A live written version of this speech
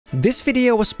This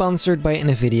video was sponsored by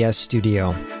NVIDIA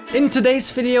Studio. In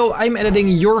today's video, I'm editing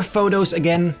your photos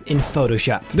again in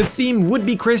Photoshop. The theme would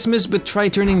be Christmas, but try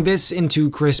turning this into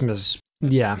Christmas.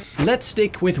 Yeah, let's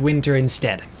stick with winter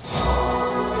instead.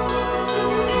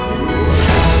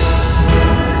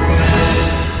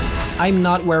 I'm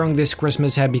not wearing this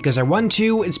Christmas hat because I want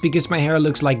to, it's because my hair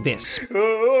looks like this.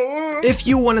 If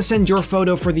you want to send your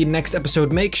photo for the next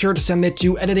episode, make sure to send it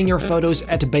to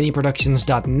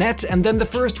editingyourphotos@bennyproductions.net, and then the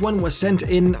first one was sent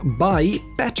in by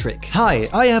Patrick. Hi,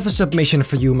 I have a submission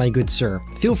for you, my good sir.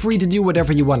 Feel free to do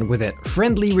whatever you want with it.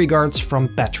 Friendly regards from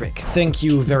Patrick. Thank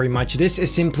you very much. This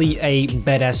is simply a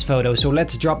badass photo, so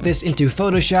let's drop this into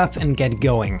Photoshop and get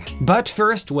going. But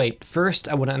first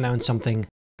I want to announce something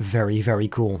very, very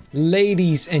cool.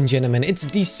 Ladies and gentlemen, it's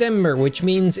December, which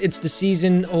means it's the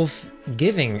season of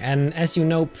giving, and as you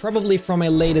know probably from my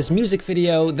latest music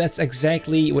video, that's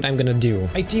exactly what I'm gonna do.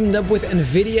 I teamed up with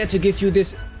NVIDIA to give you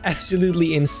this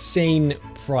absolutely insane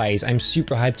prize. I'm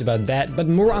super hyped about that, but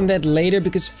more on that later,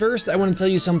 because first I want to tell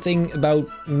you something about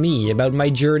me, about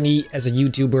my journey as a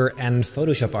YouTuber and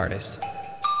Photoshop artist.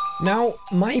 Now,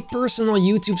 my personal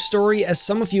YouTube story, as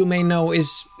some of you may know,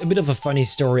 is a bit of a funny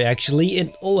story actually.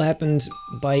 It all happened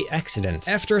by accident.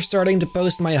 After starting to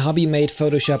post my hobby-made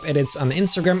Photoshop edits on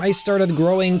Instagram, I started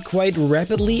growing quite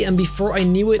rapidly, and before I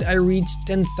knew it, I reached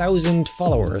 10,000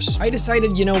 followers. I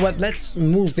decided, you know what, let's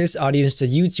move this audience to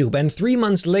YouTube, and 3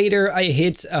 months later, I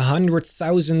hit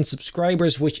 100,000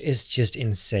 subscribers, which is just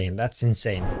insane. That's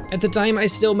insane. At the time, I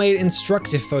still made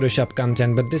instructive Photoshop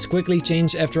content, but this quickly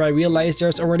changed after I realized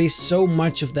there's already so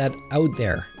much of that out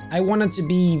there. I wanted to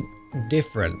be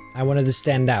different. I wanted to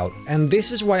stand out. And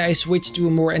this is why I switched to a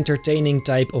more entertaining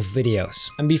type of videos.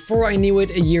 And before I knew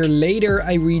it, a year later,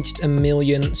 I reached 1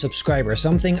 million subscribers,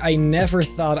 something I never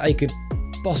thought I could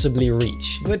possibly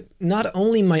reach. But not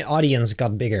only my audience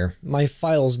got bigger, my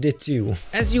files did too.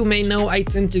 As you may know, I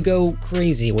tend to go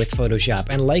crazy with Photoshop,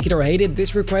 and like it or hate it,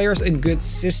 this requires a good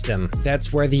system.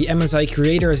 That's where the MSI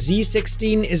Creator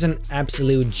Z16 is an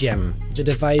absolute gem. The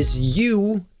device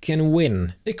you can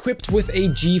win. Equipped with a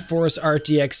GeForce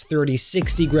RTX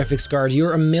 3060 graphics card,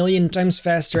 you're 1,000,000 times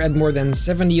faster at more than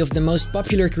 70 of the most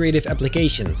popular creative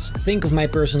applications. Think of my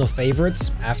personal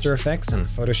favorites, After Effects and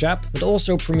Photoshop, but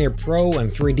also Premiere Pro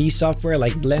and 3D software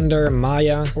like Blender,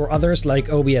 Maya, or others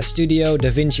like OBS Studio,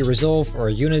 DaVinci Resolve,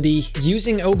 or Unity.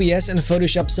 Using OBS and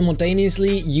Photoshop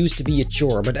simultaneously used to be a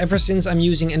chore, but ever since I'm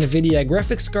using NVIDIA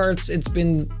graphics cards, it's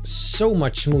been so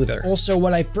much smoother. Also,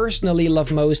 what I personally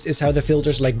love most is how the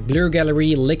filters like Blur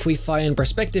Gallery, Liquify, and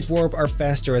Perspective Warp are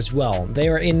faster as well. They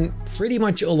are in pretty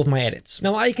much all of my edits.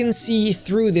 Now I can see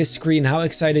through this screen how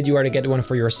excited you are to get one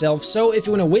for yourself, so if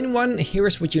you want to win one,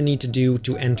 here's what you need to do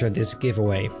to enter this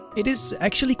giveaway. It is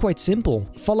actually quite simple.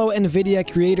 Follow NVIDIA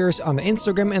creators on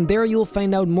Instagram, and there you'll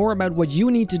find out more about what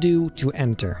you need to do to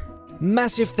enter.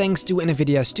 Massive thanks to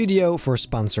NVIDIA Studio for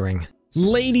sponsoring.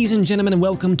 Ladies and gentlemen,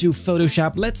 welcome to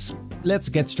Photoshop. Let's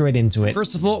get straight into it.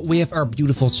 First of all, we have our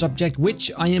beautiful subject, which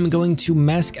I am going to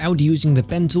mask out using the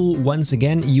pen tool. Once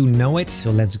again, you know it. So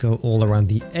let's go all around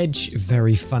the edge.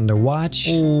 Very fun to watch.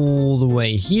 All the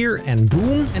way here, and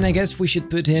boom. And I guess we should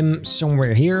put him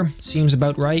somewhere here. Seems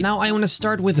about right. Now I want to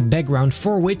start with the background,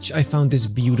 for which I found this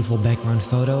beautiful background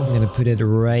photo. I'm gonna put it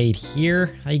right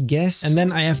here, I guess. And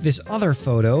then I have this other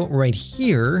photo right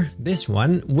here, this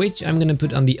one, which I'm gonna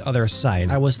put on the other side.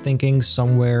 I was thinking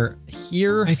somewhere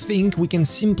here. I think we can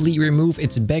simply remove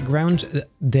its background.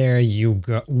 There you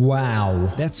go. Wow,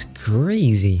 that's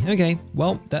crazy. Okay,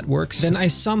 well, that works. Then I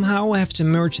somehow have to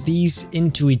merge these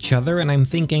into each other, and I'm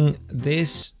thinking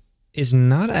this is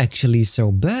not actually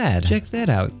so bad. Check that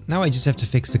out. Now I just have to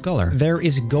fix the color. There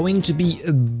is going to be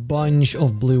a bunch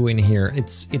of blue in here.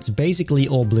 It's basically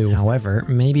all blue. However,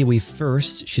 maybe we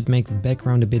first should make the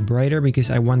background a bit brighter, because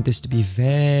I want this to be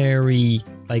very,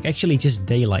 like, actually just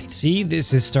daylight. See,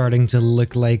 this is starting to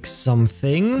look like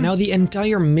something. Now the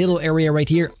entire middle area right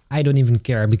here, I don't even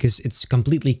care, because it's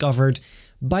completely covered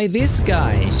by this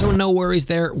guy, so no worries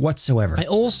there whatsoever. I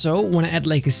also want to add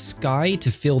like a sky to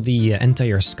fill the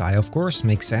entire sky, of course,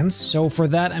 makes sense. So for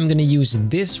that, I'm gonna use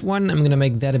this one. I'm gonna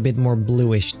make that a bit more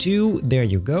bluish too. There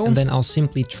you go. And then I'll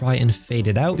simply try and fade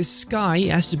it out. The sky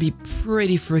has to be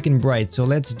pretty freaking bright, so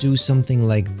let's do something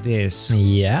like this.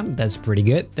 Yeah, that's pretty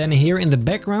good. Then here in the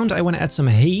background, I want to add some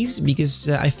haze, because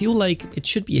I feel like it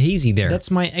should be hazy there. That's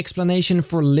my explanation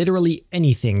for literally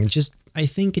anything. Just I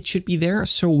think it should be there,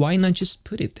 so why not just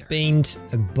put it there? Paint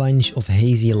a bunch of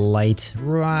hazy light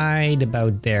right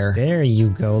about there. There you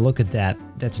go, look at that.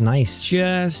 that's nice.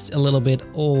 Just a little bit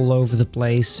all over the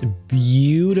place.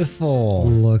 Beautiful.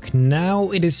 Look,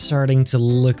 now it is starting to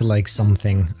look like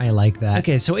something. I like that.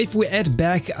 Okay, so if we add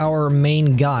back our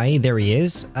main guy, there he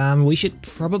is. We should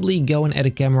probably go and add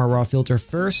a camera raw filter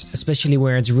first, especially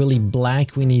where it's really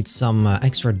black. We need some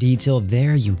extra detail.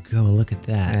 There you go. Look at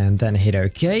that. And then hit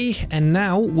OK. And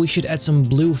now we should add some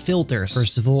blue filters.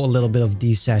 First of all, a little bit of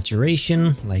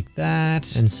desaturation like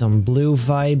that, and some blue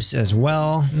vibes as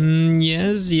well.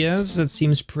 Yes, that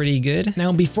seems pretty good.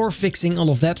 Now, before fixing all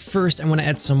of that, first I want to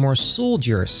add some more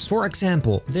soldiers. For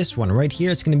example, this one right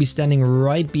here, it's going to be standing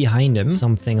right behind him.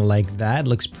 Something like that.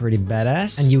 Looks pretty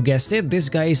badass. And you guessed it, this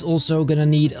guy is also going to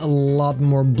need a lot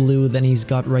more blue than he's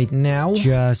got right now.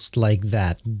 Just like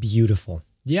that. Beautiful.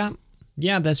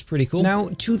 Yeah, that's pretty cool. Now,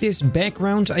 to this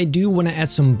background, I do want to add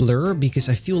some blur because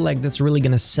I feel like that's really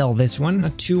gonna sell this one.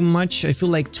 Not too much. I feel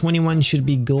like 21 should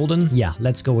be golden. Yeah,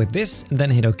 let's go with this, and then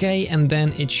hit OK, and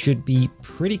then it should be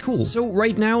pretty cool. So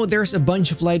right now, there's a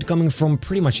bunch of light coming from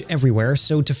pretty much everywhere.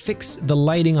 So to fix the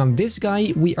lighting on this guy,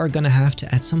 we are gonna have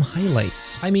to add some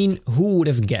highlights. I mean, who would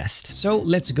have guessed? So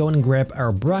let's go and grab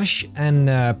our brush and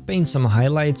paint some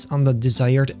highlights on the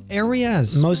desired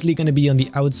areas. Mostly gonna be on the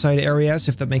outside areas,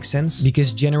 if that makes sense.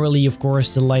 Because generally, of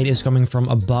course, the light is coming from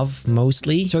above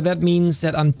mostly. So that means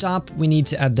that on top, we need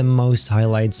to add the most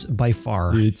highlights by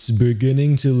far. It's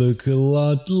beginning to look a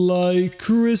lot like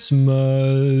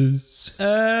Christmas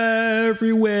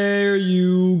everywhere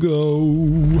you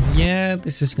go. Yeah,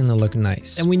 this is gonna look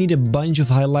nice. And we need a bunch of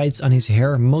highlights on his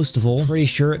hair, most of all. Pretty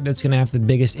sure that's gonna have the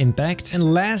biggest impact.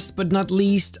 And last but not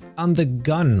least, on the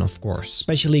gun, of course.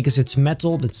 Especially because it's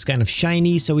metal, that's kind of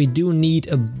shiny, so we do need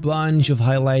a bunch of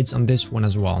highlights on this one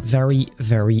as well. Very,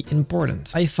 very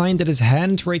important. I find that his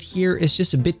hand right here is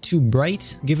just a bit too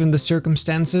bright given the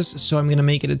circumstances, so I'm gonna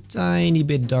make it a tiny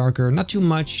bit darker. Not too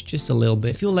much, just a little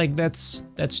bit. I feel like that's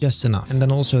just enough. And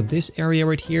then also this area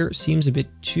right here seems a bit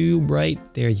too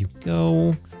bright. There you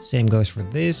go. Same goes for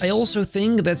this. I also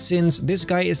think that since this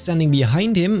guy is standing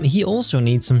behind him, he also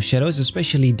needs some shadows,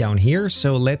 especially down here.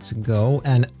 So let's go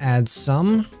and add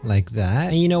some like that.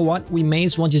 And you know what? We may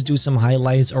as well just do some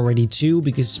highlights already too,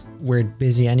 because we're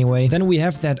busy anyway. Then we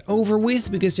have that over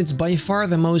with, because it's by far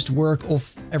the most work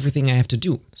of everything I have to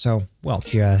do. So, well,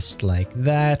 just like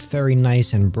that. Very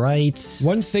nice and bright.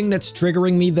 One thing that's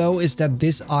triggering me though is that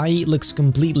this eye looks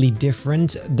completely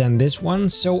different than this one.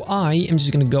 So I am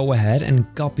just gonna go ahead and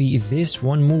copy this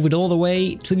one, move it all the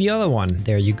way to the other one.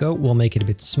 There you go. We'll make it a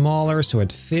bit smaller so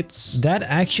it fits. That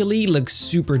actually looks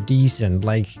super decent.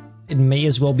 Like, it may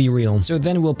as well be real. So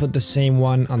then we'll put the same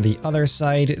one on the other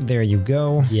side. There you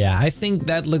go. Yeah, I think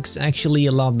that looks actually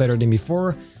a lot better than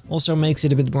before. Also makes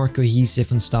it a bit more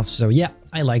cohesive and stuff. So yeah,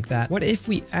 I like that. What if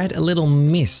we add a little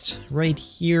mist right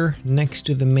here next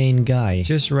to the main guy?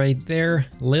 Just right there,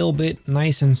 a little bit,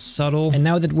 nice and subtle. And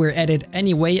now that we're at it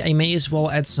anyway, I may as well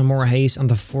add some more haze on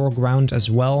the foreground as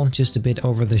well. Just a bit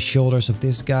over the shoulders of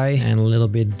this guy and a little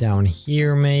bit down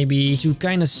here maybe, to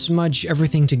kind of smudge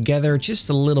everything together just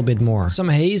a little bit more. Some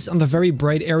haze on the very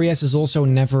bright areas is also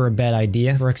never a bad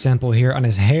idea. For example, here on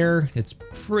his hair, it's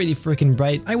pretty freaking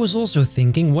bright. I was also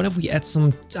thinking, what if we add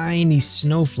some tiny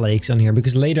snowflakes on here?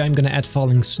 Because later I'm gonna add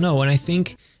falling snow, and I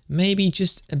think maybe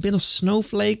just a bit of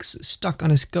snowflakes stuck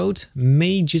on his coat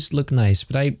may just look nice,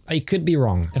 but I could be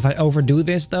wrong. If I overdo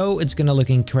this though, it's gonna look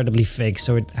incredibly fake,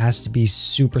 so it has to be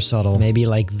super subtle. Maybe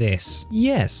like this.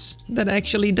 Yes, that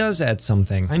actually does add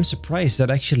something. I'm surprised that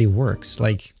actually works.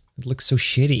 Like, it looks so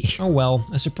shitty. Oh well,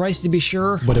 a surprise to be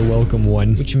sure, but a welcome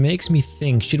one. Which makes me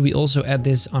think, should we also add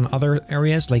this on other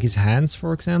areas, like his hands,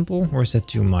 for example? Or is that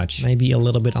too much? Maybe a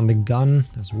little bit on the gun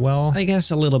as well. I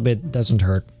guess a little bit doesn't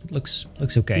hurt. It looks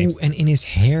okay. Ooh, and in his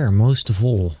hair, most of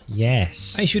all.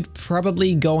 Yes. I should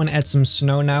probably go and add some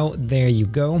snow now. There you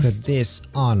go. Put this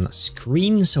on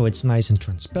screen so it's nice and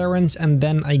transparent. And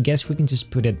then I guess we can just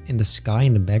put it in the sky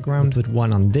in the background. Put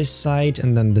one on this side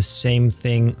and then the same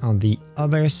thing on the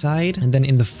other side. And then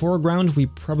in the foreground, we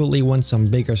probably want some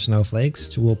bigger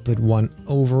snowflakes. So we'll put one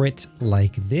over it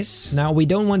like this. Now, we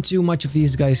don't want too much of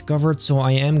these guys covered, so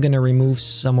I am gonna remove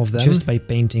some of them just by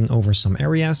painting over some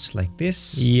areas like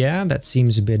this. Yeah, that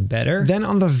seems a bit better. Then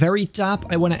on the very top,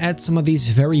 I want to add some of these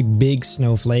very big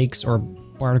snowflakes or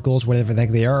particles, whatever the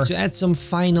heck they are, to add some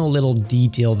final little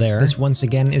detail there. This once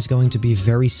again is going to be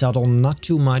very subtle, not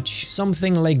too much.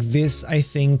 Something like this, I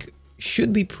think,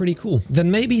 should be pretty cool. Then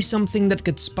maybe something that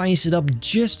could spice it up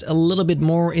just a little bit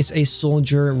more is a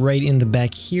soldier right in the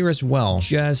back here as well.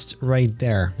 Just right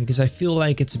there, because I feel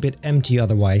like it's a bit empty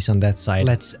otherwise on that side.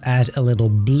 Let's add a little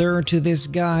blur to this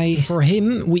guy. For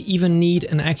him, we even need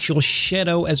an actual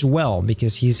shadow as well,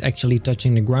 because he's actually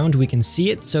touching the ground. We can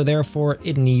see it, so therefore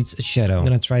it needs a shadow. I'm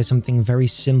gonna try something very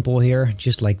simple here,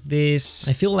 just like this.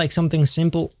 I feel like something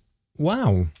simple.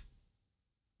 Wow.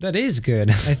 That is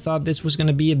good. I thought this was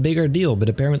gonna be a bigger deal, but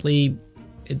apparently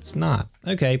it's not.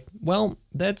 Okay, well,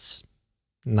 that's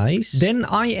nice. Then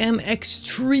I am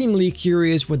extremely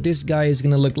curious what this guy is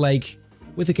gonna look like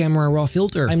with a camera raw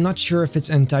filter. I'm not sure if it's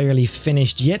entirely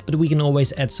finished yet, but we can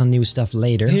always add some new stuff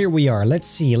later. Here we are. Let's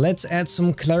see. Let's add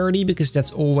some clarity, because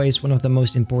that's always one of the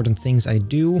most important things I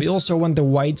do. We also want the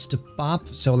whites to pop,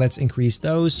 so let's increase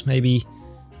those. Maybe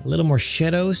a little more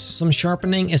shadows. Some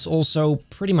sharpening is also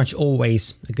pretty much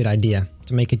always a good idea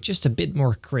to make it just a bit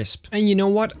more crisp. And you know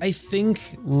what? I think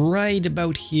right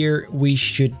about here we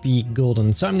should be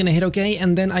golden. So I'm gonna hit OK,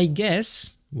 and then I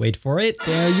guess, wait for it,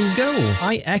 there you go.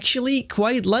 I actually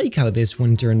quite like how this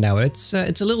one turned out. It's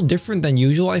a little different than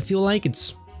usual. I feel like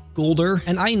it's colder,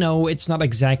 and I know it's not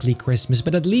exactly Christmas,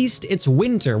 but at least it's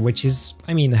winter, which is,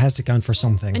 I mean, it has to count for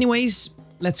something. Anyways,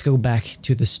 let's go back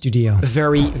to the studio.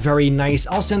 Very, very nice.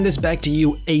 I'll send this back to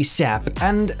you ASAP.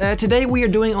 And today we are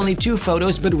doing only 2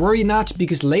 photos, but worry not,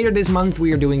 because later this month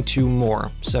we are doing 2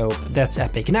 more. So that's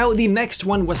epic. Now, the next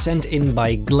one was sent in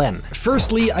by Glenn.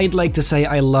 Firstly, I'd like to say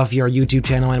I love your YouTube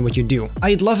channel and what you do.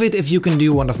 I'd love it if you can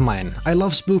do one of mine. I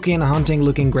love spooky and hunting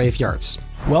looking graveyards.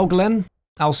 Well, Glenn,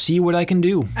 I'll see what I can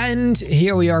do. And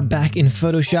here we are back in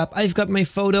Photoshop. I've got my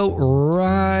photo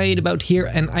right about here,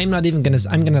 and I'm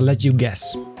gonna let you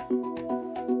guess.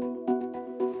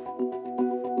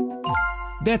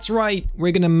 That's right,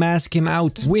 we're gonna mask him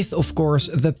out with, of course,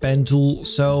 the pen tool.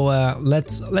 So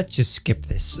let's just skip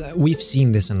this. We've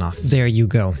seen this enough. There you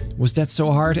go. Was that so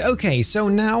hard? Okay, so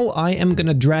now I am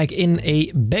gonna drag in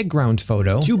a background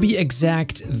photo. To be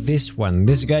exact, this one.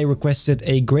 This guy requested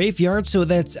a graveyard, so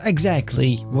that's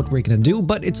exactly what we're gonna do.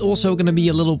 But it's also gonna be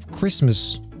a little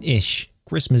Christmas-ish,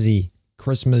 Christmassy.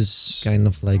 Christmas, kind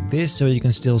of like this, so you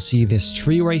can still see this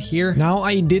tree right here. Now,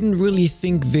 I didn't really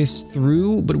think this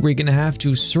through, but we're gonna have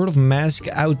to sort of mask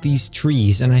out these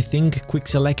trees, and I think quick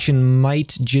selection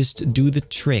might just do the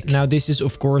trick. Now, this is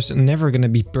of course never gonna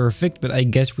be perfect, but I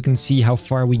guess we can see how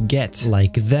far we get.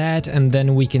 Like that, and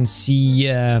then we can see,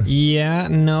 yeah,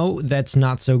 no, that's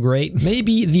not so great.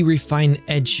 Maybe the refine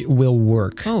edge will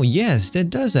work. Oh yes,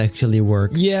 that does actually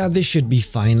work. Yeah, this should be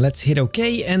fine. Let's hit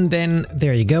OK, and then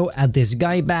there you go, add this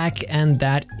guy back, and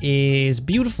that is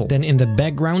beautiful. Then in the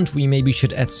background we maybe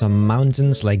should add some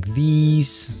mountains like these,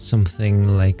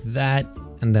 something like that,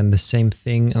 and then the same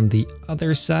thing on the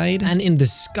other side. And in the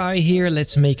sky here,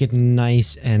 let's make it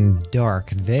nice and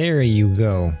dark. There you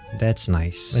go. That's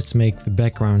nice. Let's make the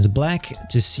background black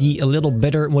to see a little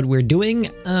better what we're doing.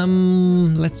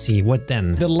 Let's see, what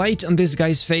then? The light on this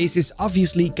guy's face is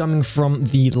obviously coming from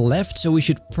the left, so we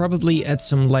should probably add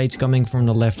some light coming from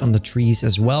the left on the trees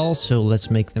as well. So let's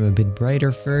make them a bit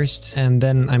brighter first. And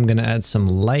then I'm gonna add some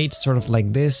light, sort of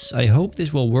like this. I hope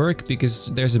this will work,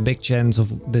 because there's a big chance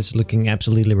of this looking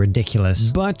absolutely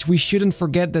ridiculous. But we shouldn't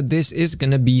forget that this is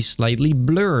gonna be slightly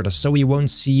blurred, so we won't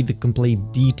see the complete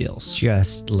details.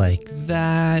 Just like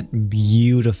that.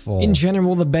 Beautiful. In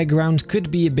general, the background could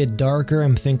be a bit darker.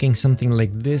 I'm thinking something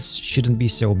like this shouldn't be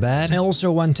so bad. I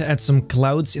also want to add some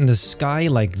clouds in the sky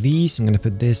like these. I'm gonna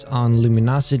put this on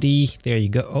luminosity. There you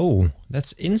go. Oh,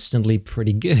 that's instantly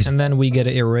pretty good. And then we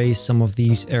gotta erase some of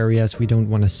these areas we don't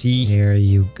want to see. There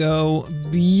you go.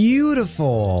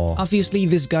 Beautiful. Obviously,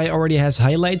 this guy already has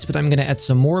highlights, but I'm gonna add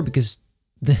some more because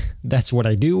that's what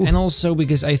I do. And also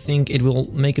because I think it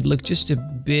will make it look just a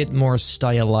bit more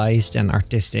stylized and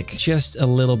artistic. Just a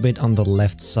little bit on the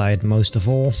left side, most of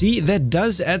all. See, that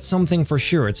does add something for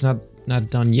sure. It's not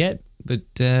done yet, but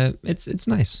it's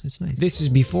nice. It's nice. This is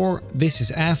before, this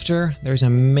is after. There's a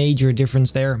major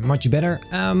difference there. Much better.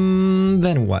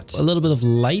 Then what? A little bit of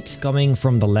light coming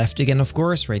from the left again, of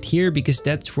course, right here, because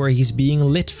that's where he's being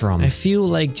lit from. I feel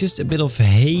like just a bit of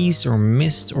haze or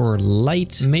mist or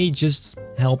light may just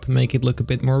help make it look a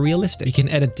bit more realistic. You can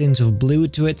add a tint of blue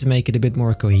to it to make it a bit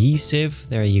more cohesive.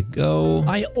 There you go.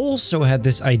 I also had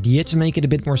this idea to make it a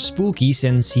bit more spooky,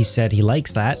 since he said he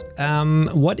likes that.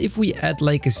 What if we add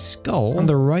like a skull on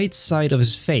the right side of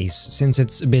his face, since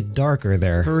it's a bit darker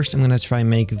there? First, I'm gonna try and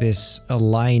make this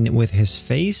align with his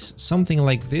face. Something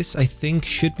like this, I think,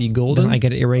 should be golden. Then I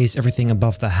gotta erase everything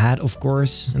above the hat, of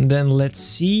course. And then let's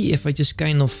see if I just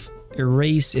kind of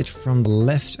erase it from the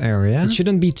left area. It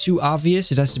shouldn't be too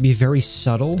obvious. It has to be very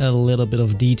subtle. A little bit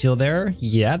of detail there.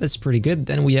 Yeah, that's pretty good.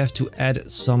 Then we have to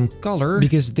add some color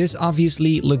because this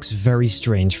obviously looks very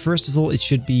strange. First of all, it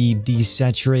should be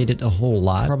desaturated a whole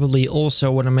lot. Probably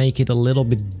also want to make it a little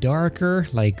bit darker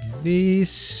like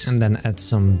this, and then add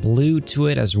some blue to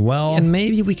it as well. And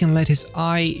maybe we can let his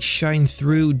eye shine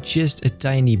through just a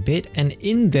tiny bit, and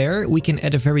in there we can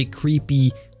add a very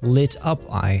creepy lit up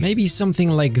eye. Maybe something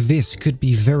like this could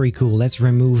be very cool. Let's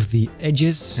remove the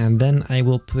edges, and then I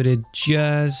will put it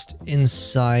just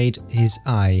inside his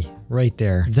eye right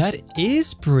there. That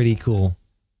is pretty cool.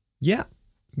 Yeah.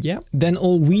 Yeah. Then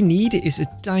all we need is a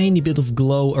tiny bit of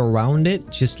glow around it,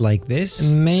 just like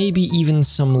this. And maybe even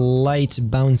some light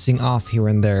bouncing off here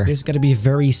and there. This is gotta be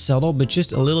very subtle, but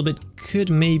just a little bit could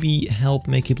maybe help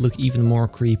make it look even more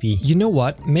creepy. You know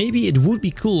what? Maybe it would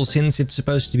be cool, since it's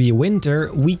supposed to be winter,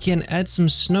 we can add some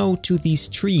snow to these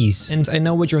trees. And I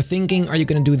know what you're thinking. Are you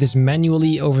gonna do this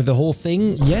manually over the whole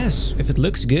thing? Yes, if it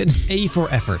looks good. A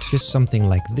for effort. Just something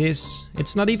like this.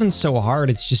 It's not even so hard.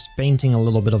 It's just painting a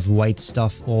little bit of white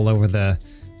stuff all over the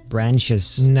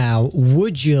branches. Now,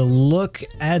 would you look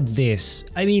at this?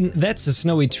 I mean, that's a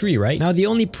snowy tree, right? Now, the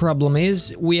only problem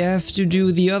is we have to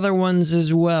do the other ones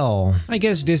as well. I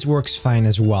guess this works fine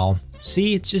as well.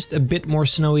 See, it's just a bit more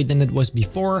snowy than it was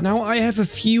before. Now I have a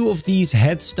few of these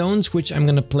headstones, which I'm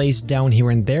gonna place down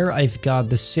here and there. I've got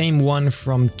the same one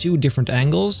from 2 different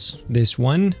angles. This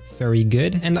one, very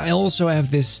good. And I also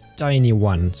have this tiny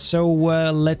one. So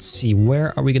let's see,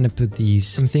 where are we gonna put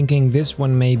these? I'm thinking this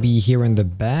one may be here in the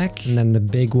back, and then the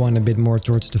big one a bit more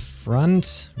towards the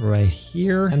front, right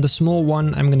here. And the small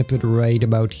one I'm gonna put right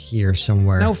about here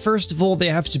somewhere. Now, first of all, they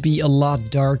have to be a lot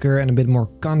darker and a bit more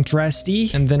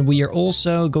contrasty. And then we are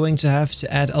also going to have to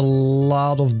add a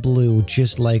lot of blue,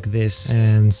 just like this.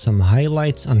 And some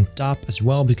highlights on top as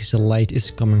well, because the light is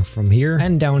coming from here.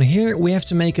 And down here, we have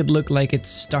to make it look like it's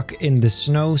stuck in the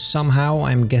snow somehow.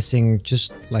 I'm guessing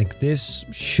just like this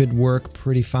should work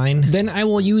pretty fine. Then I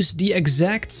will use the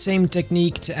exact same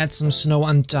technique to add some snow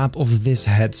on top of this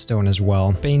headstone as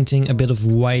well. Painting a bit of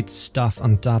white stuff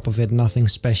on top of it, nothing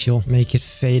special. Make it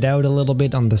fade out a little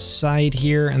bit on the side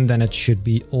here, and then it should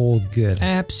be all good.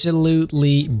 Absolutely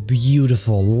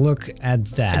beautiful. Look at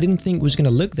that. I didn't think it was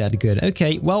gonna look that good.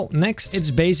 Okay, well, next,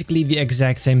 it's basically the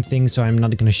exact same thing, so I'm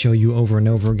not gonna show you over and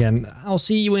over again. I'll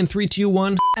see you in 3, 2,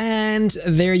 1. And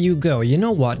there you go. You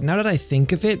know what? Now that I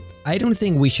think of it, I don't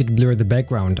think we should blur the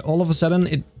background. All of a sudden,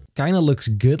 it kind of looks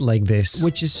good like this,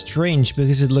 which is strange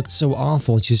because it looked so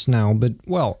awful just now. But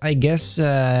well, I guess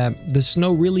the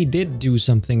snow really did do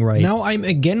something right. Now I'm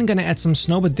again gonna add some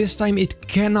snow, but this time it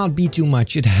cannot be too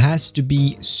much. It has to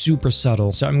be super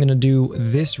subtle. So I'm gonna do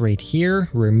this right here,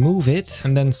 remove it,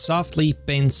 and then softly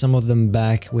paint some of them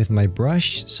back with my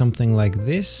brush, something like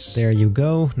this. There you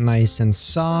go, nice and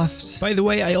soft. By the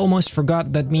way, I almost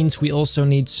forgot, that means we also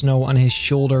need snow on his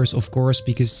shoulders, of course,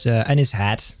 because and his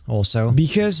hat also,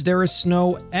 because there is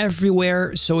snow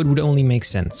everywhere, so it would only make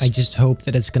sense. I just hope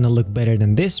that it's gonna look better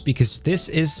than this, because this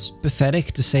is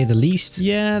pathetic to say the least.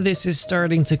 Yeah, this is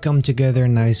starting to come together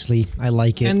nicely. I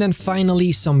like it. And then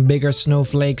finally some bigger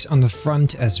snowflakes on the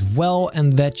front as well,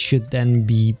 and that should then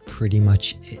be pretty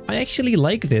much it. I actually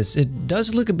like this. It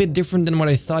does look a bit different than what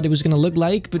I thought it was gonna look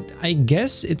like, but I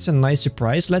guess it's a nice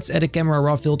surprise. Let's add a camera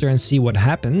raw filter and see what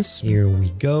happens. Here we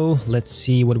go. Let's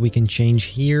see what we can change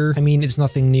here. I mean, it's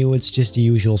nothing new. It's just the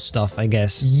usual stuff, I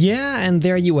guess. Yeah, and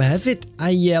there you have it.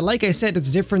 Like I said,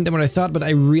 it's different than what I thought, but I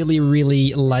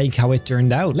really like how it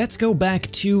turned out. Let's go back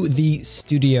to the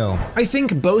studio. I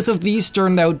think both of these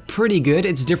turned out pretty good.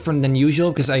 It's different than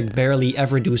usual because I barely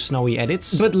ever do snowy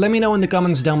edits. But let me know in the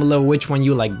comments down below which one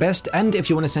you like best, and if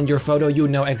you want to send your photo, you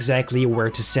know exactly where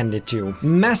to send it to.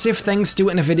 Massive thanks to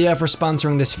NVIDIA for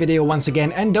sponsoring this video once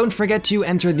again, and don't forget to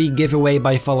enter the giveaway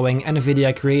by following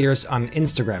NVIDIA creators on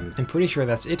Instagram. I'm pretty sure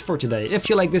that's it for today. If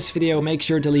you like this video, make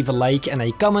sure to leave a like and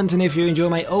a comment, and if you enjoy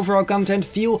my overall content,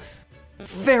 feel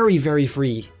very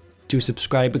free to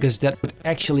subscribe, because that would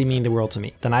actually mean the world to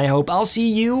me. Then I hope I'll see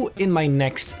you in my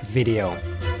next video.